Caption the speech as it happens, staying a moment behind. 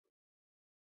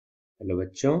Hello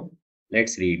bachcho,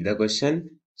 let's read the question.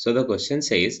 So the question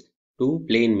says two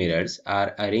plane mirrors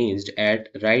are arranged at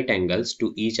right angles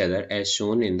to each other as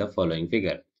shown in the following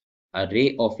figure. A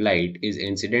ray of light is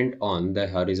incident on the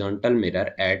horizontal mirror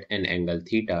at an angle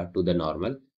theta to the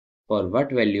normal. For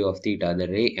what value of theta the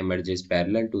ray emerges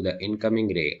parallel to the incoming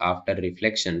ray after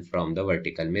reflection from the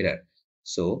vertical mirror.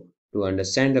 So to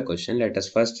understand the question, let us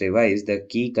first revise the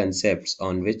key concepts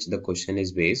on which the question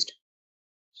is based.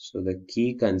 So the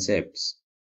key concepts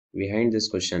behind this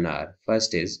question are: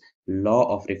 first is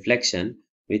law of reflection,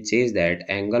 which says that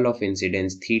angle of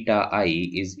incidence theta I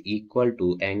is equal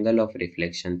to angle of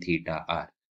reflection theta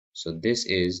r. So this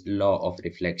is law of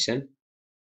reflection.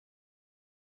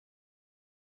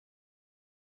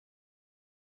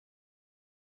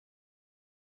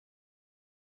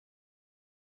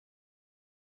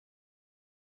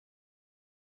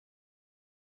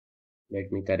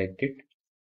 Let me correct it.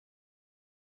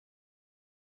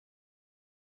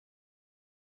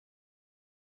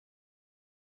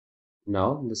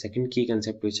 Now, the second key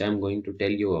concept which I am going to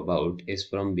tell you about is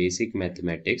from basic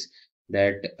mathematics,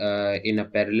 that in a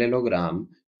parallelogram,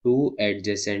 two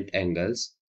adjacent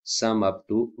angles sum up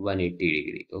to 180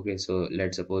 degree. Okay, so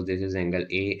let's suppose this is angle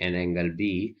A and angle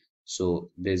B. So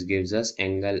this gives us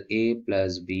angle A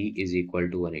plus B is equal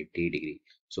to 180 degree.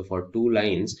 So for two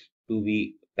lines to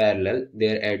be parallel,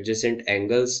 their adjacent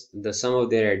angles, the sum of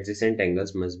their adjacent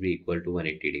angles must be equal to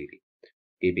 180 degree.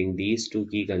 Keeping these two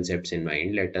key concepts in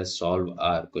mind, let us solve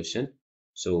our question.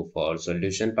 So for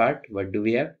solution part, what do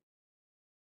we have?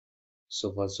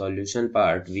 So for solution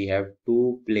part, we have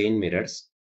two plane mirrors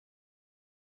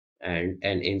and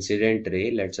an incident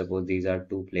ray. Let's suppose these are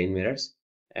two plane mirrors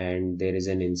and there is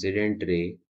an incident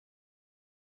ray.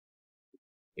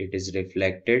 It is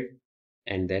reflected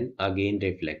and then again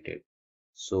reflected.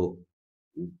 So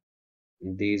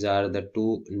these are the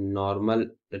two normal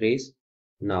rays.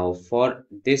 Now for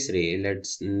this ray,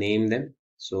 let's name them.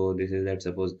 So this is, let's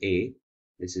suppose A,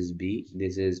 this is B,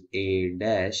 this is A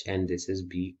dash, and this is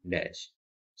B dash.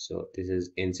 So this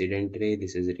is incident ray,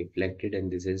 this is reflected,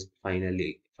 and this is final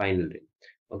ray.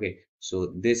 Okay,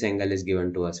 so this angle is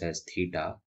given to us as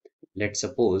theta. Let's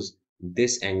suppose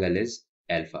this angle is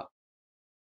alpha.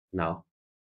 Now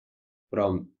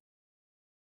from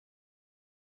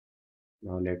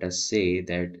Now let us say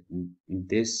that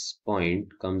this point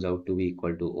comes out to be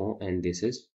equal to O and this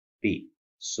is P.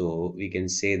 So we can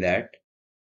say that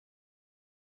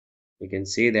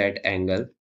angle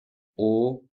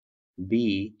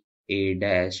OBA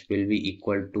dash will be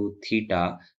equal to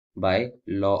theta by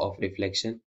law of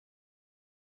reflection.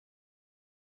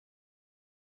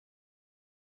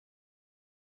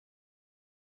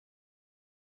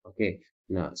 Okay.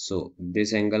 Now so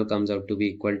this angle comes out to be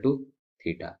equal to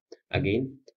theta.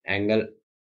 Again, angle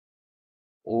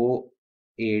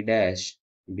OA dash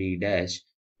B dash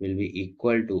will be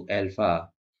equal to alpha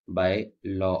by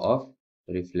law of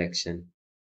reflection,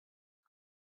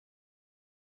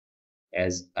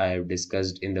 as I have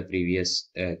discussed in the previous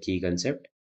key concept.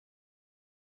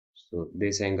 So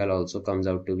this angle also comes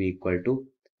out to be equal to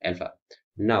alpha.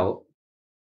 Now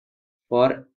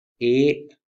for A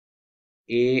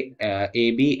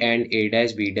AB and A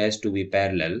dash B dash to be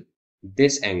parallel,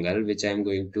 this angle which I am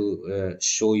going to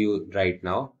show you right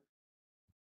now,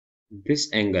 this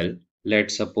angle,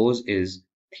 let's suppose, is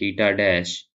theta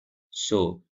dash.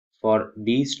 So for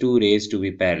these two rays to be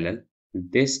parallel,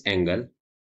 this angle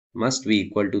must be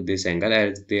equal to this angle,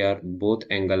 as they are both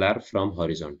angle are from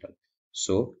horizontal.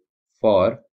 So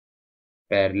for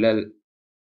parallel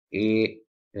A,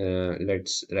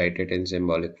 let's write it in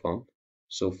symbolic form.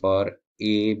 So for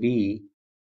AB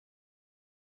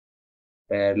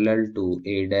parallel to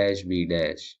A dash B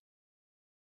dash,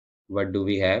 what do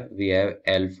we have? We have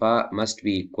alpha must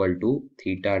be equal to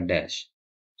theta dash.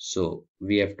 So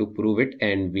we have to prove it,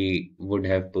 and we would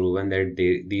have proven that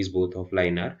these both of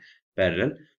line are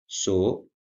parallel. So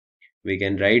we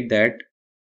can write that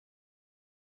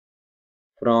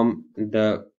from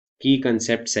the key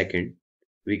concept second,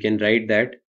 we can write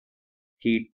that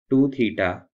 2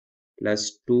 theta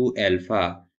plus 2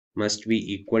 alpha must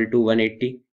be equal to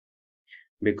 180,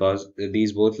 because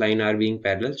these both line are being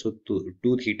parallel. So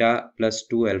 2 theta plus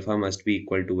 2 alpha must be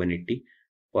equal to 180.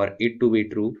 For it to be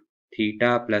true,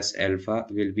 theta plus alpha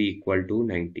will be equal to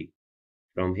 90.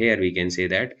 From here we can say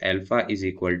that alpha is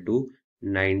equal to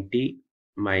 90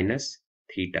 minus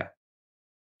theta,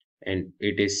 and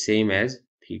it is same as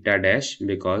theta dash,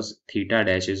 because theta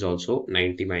dash is also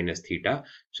 90 minus theta.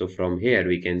 So from here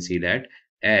we can see that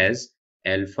as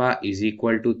alpha is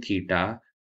equal to theta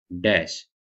dash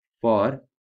for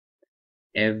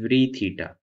every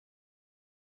theta,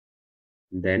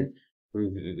 then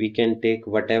we can take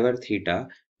whatever theta,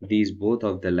 these both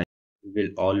of the lines will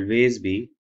always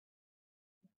be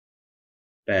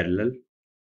parallel.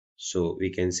 So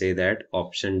we can say that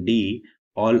option D,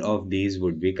 all of these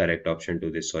would be correct option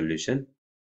to this solution.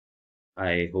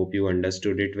 I hope you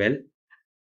understood it well.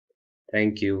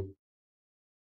 Thank you.